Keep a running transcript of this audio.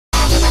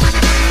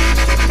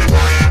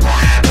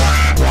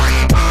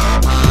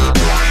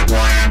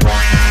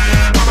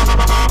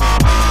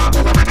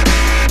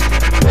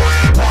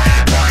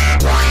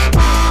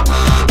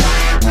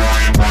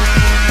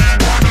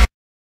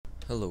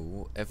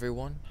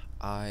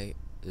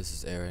This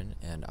is Aaron,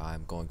 and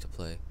I'm going to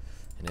play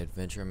an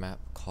adventure map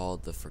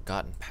called The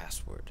Forgotten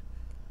Password.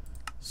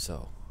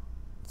 So,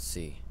 let's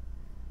see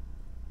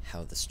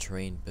how this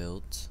terrain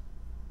builds.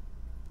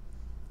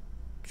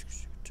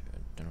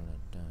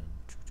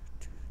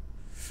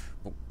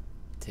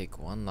 Take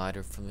one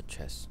lighter from the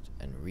chest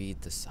and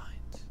read the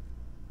signs.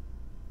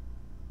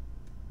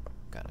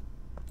 Got it.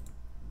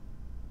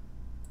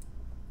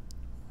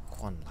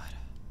 One lighter.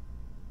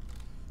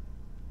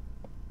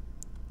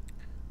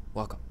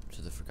 Welcome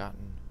to the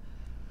Forgotten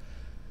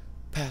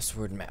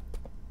Password map.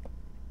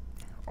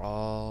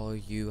 All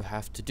you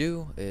have to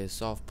do is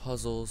solve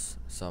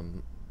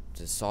some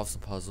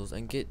puzzles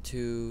and get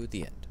to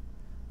the end.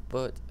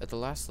 But at the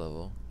last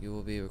level, you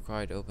will be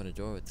required to open a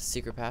door with the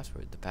secret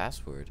password. The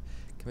password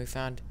can be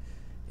found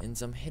in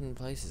some hidden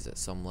places at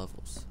some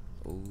levels.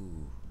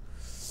 Ooh.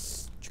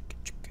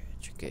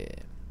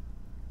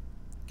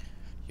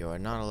 You are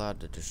not allowed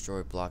to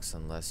destroy blocks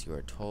unless you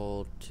are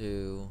told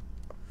to.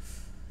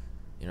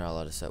 You're not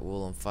allowed to set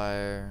wool on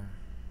fire.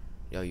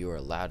 You are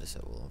allowed to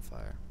set wool on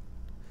fire.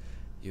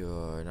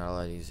 You're not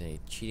allowed to use any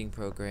cheating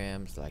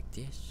programs like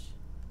this.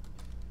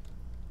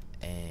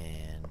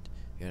 And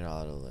you're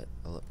not allowed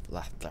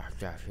to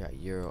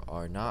you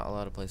are not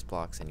allowed to place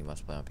blocks, and you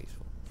must play on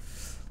peaceful.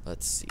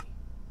 Let's see.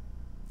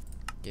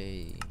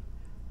 Yay.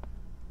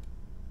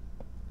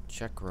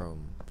 Checkpoint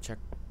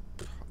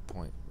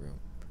room.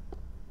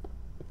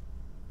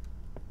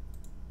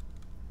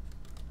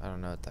 I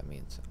don't know what that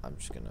means. I'm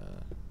just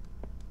gonna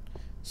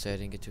say I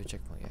didn't get to a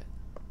checkpoint yet.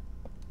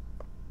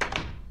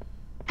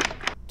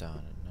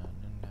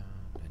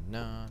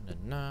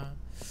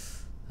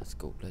 Let's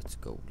go, let's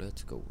go,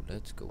 let's go,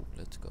 let's go,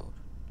 let's go.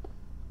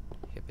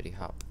 Hippity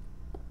hop.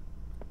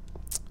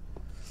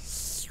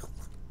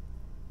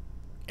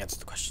 Answer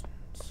the questions.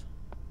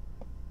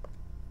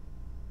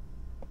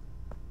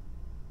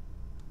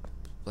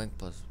 Blank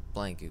plus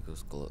blank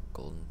equals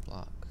golden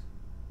blocks.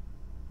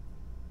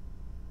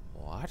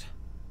 What?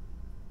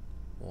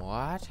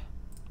 What?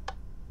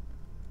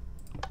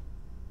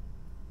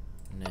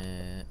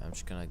 Nah, I'm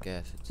just gonna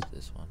guess it's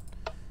this one.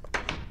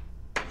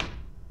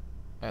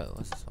 Oh,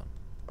 what's this one?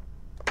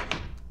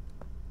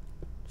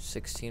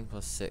 16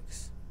 plus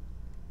 6.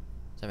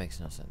 That makes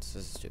no sense.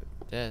 This is stupid.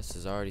 This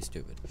is already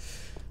stupid.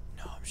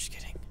 No, I'm just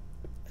kidding.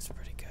 That's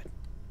pretty good.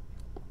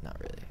 Not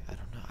really. I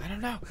don't know. I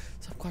don't know.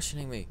 Stop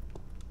questioning me.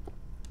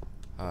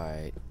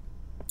 Alright.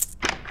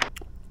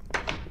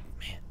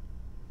 Man.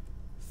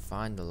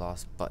 Find the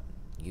lost button.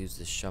 Use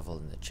the shovel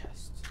in the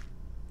chest.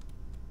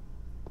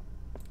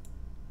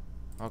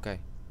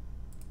 Okay.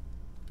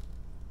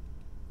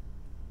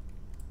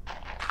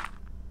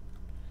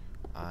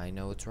 I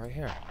know it's right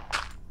here.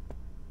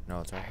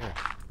 No, it's right here.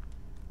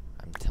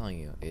 I'm telling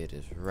you, it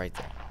is right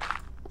there.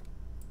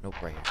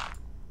 Nope, right here.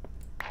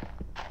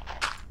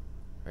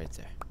 Right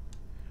there.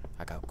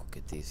 I gotta go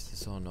get these.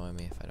 This will annoy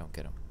me if I don't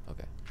get them.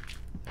 Okay.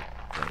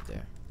 They're right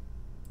there.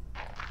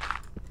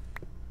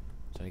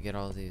 Did I get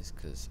all of these?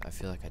 Because I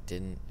feel like I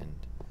didn't, and...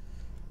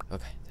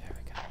 Okay, there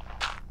we go.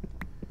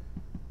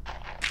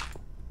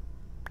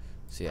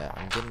 So yeah,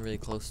 I'm getting really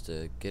close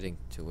to getting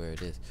to where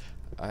it is.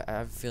 I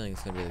have a feeling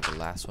it's going to be like the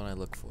last one I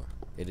look for.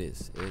 It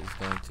is. It is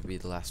going to be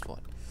the last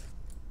one.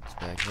 It's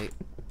like, hey,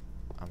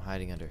 I'm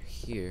hiding under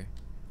here.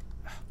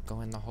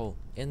 Go in the hole.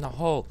 In the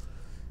hole!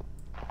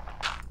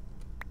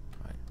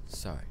 Alright,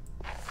 sorry.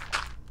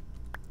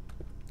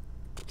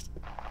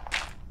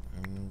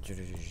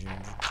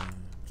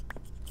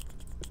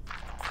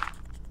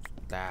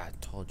 I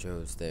told you it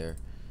was there.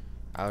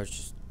 I was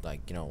just,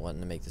 like,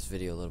 wanting to make this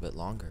video a little bit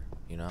longer,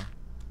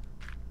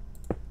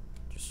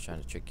 Just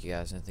trying to trick you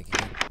guys into thinking.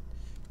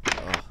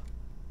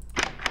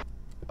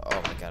 Oh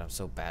my god, I'm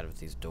so bad with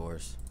these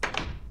doors.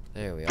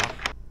 There we are.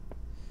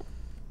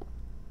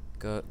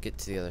 Go get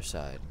to the other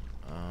side.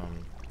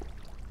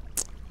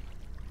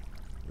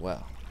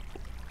 Well.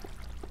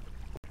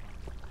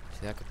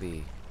 See, that could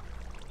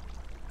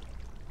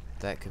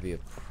be a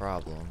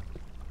problem.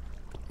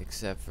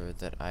 Except for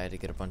that I had to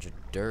get a bunch of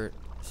dirt,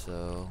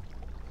 so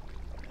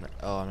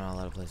oh, I'm not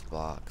allowed to place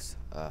blocks.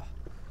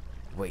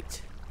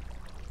 Wait.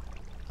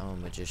 I'm a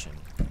magician.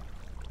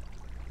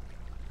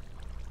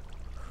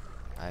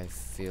 I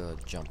feel a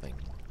jumping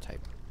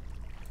type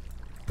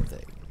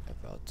thing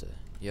about to.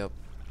 Yep.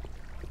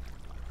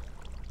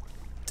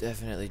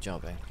 Definitely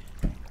jumping.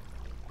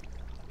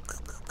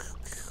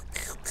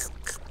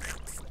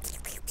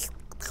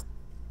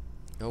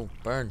 Go,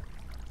 burn.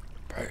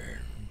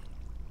 Burn.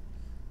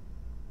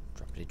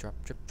 Droppity drop,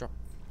 drip drop.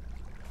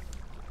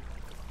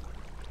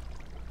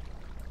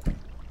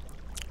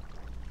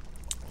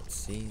 Let's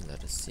see,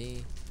 let us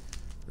see.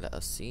 Let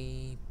us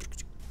see.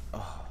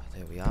 Oh,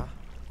 there we are.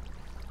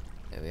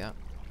 There we are.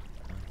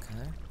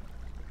 Okay.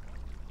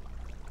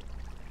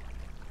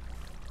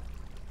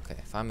 Okay,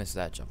 if I miss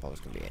that jump, I was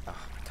gonna be. Oh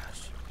my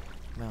gosh.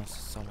 Mouse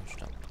is so much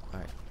jump.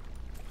 Alright.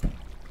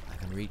 I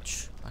can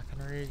reach. I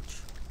can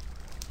reach.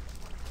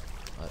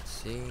 Let's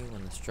see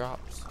when this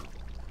drops.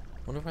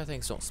 Wonder if my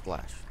things don't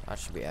splash. That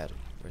should be added.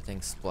 Where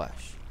things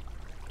splash.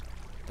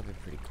 That'd be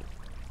pretty cool.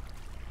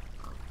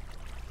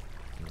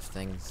 if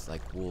things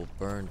like will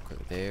burn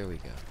quick. There we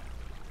go.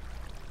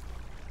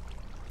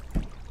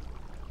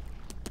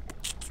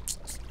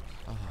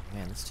 Oh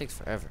man, this takes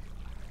forever.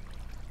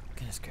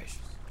 Goodness gracious.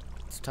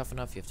 It's tough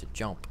enough you have to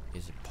jump.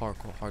 Is it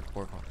parkour,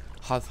 hardcore,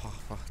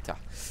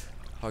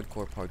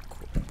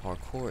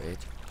 parkour it,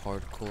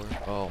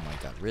 hardcore. Oh my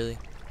god, really?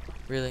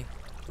 Really?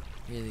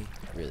 Really?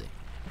 Really?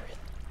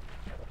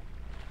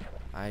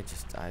 I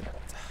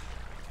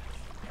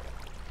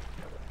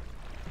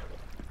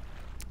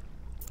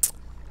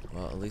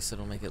well, at least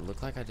it'll make it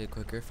look like I did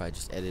quicker if I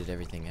just edit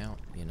everything out,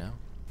 you know?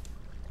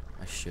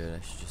 I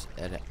should just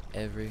edit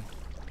every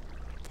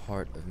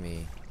part of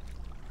me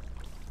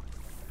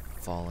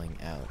falling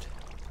out.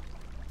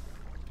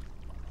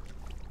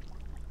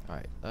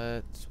 Alright,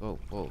 let's...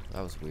 Whoa,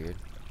 that was weird.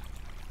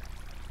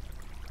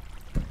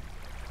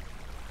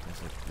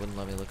 It's like, wouldn't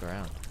let me look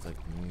around. It's like,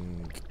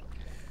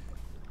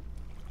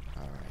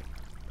 Alright.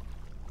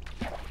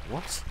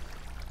 What?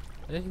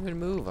 I didn't even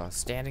move. I was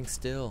standing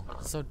still.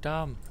 It's so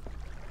dumb.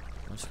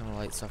 I'm just gonna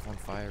light stuff on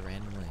fire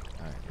randomly.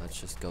 Alright, let's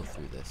just go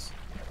through this.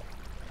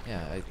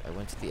 Yeah, I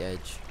went to the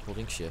edge,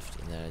 holding shift,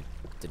 and then I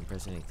didn't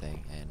press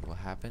anything. And what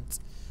happens?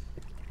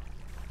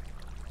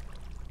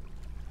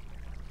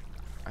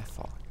 I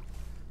fall.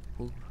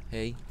 Ooh,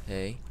 hey,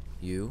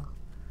 you.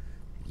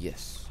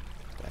 Yes,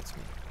 that's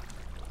me.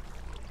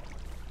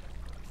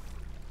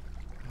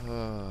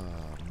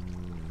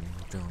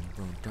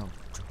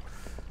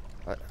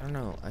 I don't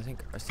know. I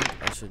think I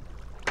should.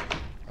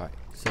 Alright,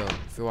 so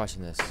if you're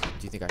watching this, do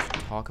you think I should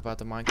talk about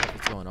the Minecraft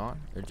that's going on,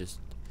 or just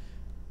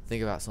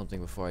think about something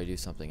before I do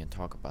something and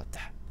talk about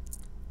that?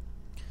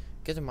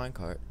 Get the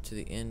minecart to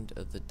the end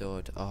of the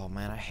door. Oh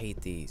man, I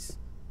hate these.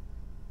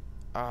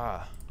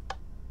 Ah.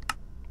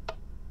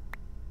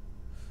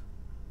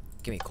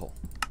 Give me coal,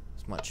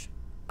 as much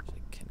as I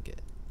can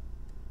get,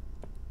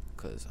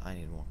 because I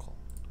need more coal.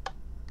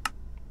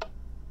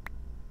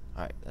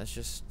 Alright, let's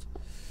just...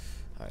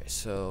 Alright,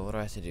 so what do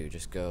I have to do?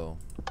 Just go...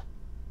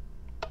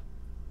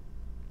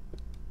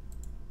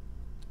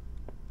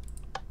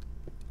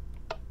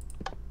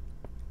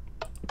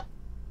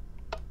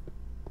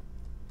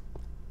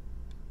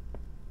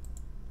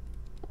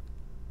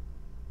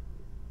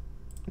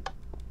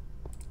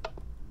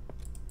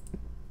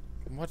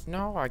 What?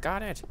 No, I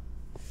got it!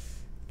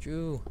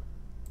 Jew.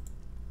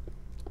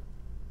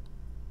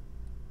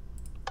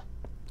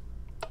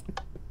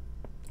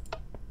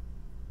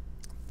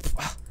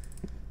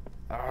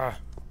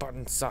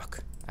 Buttons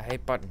suck. I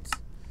hate buttons.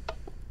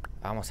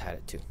 I almost had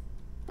it too.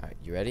 Alright,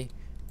 you ready?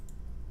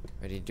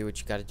 Ready to do what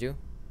you gotta do?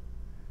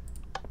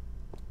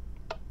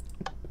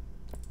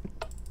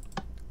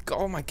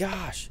 Oh my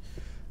gosh!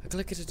 I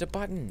clicked the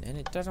button and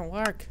it doesn't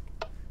work.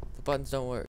 The buttons don't work.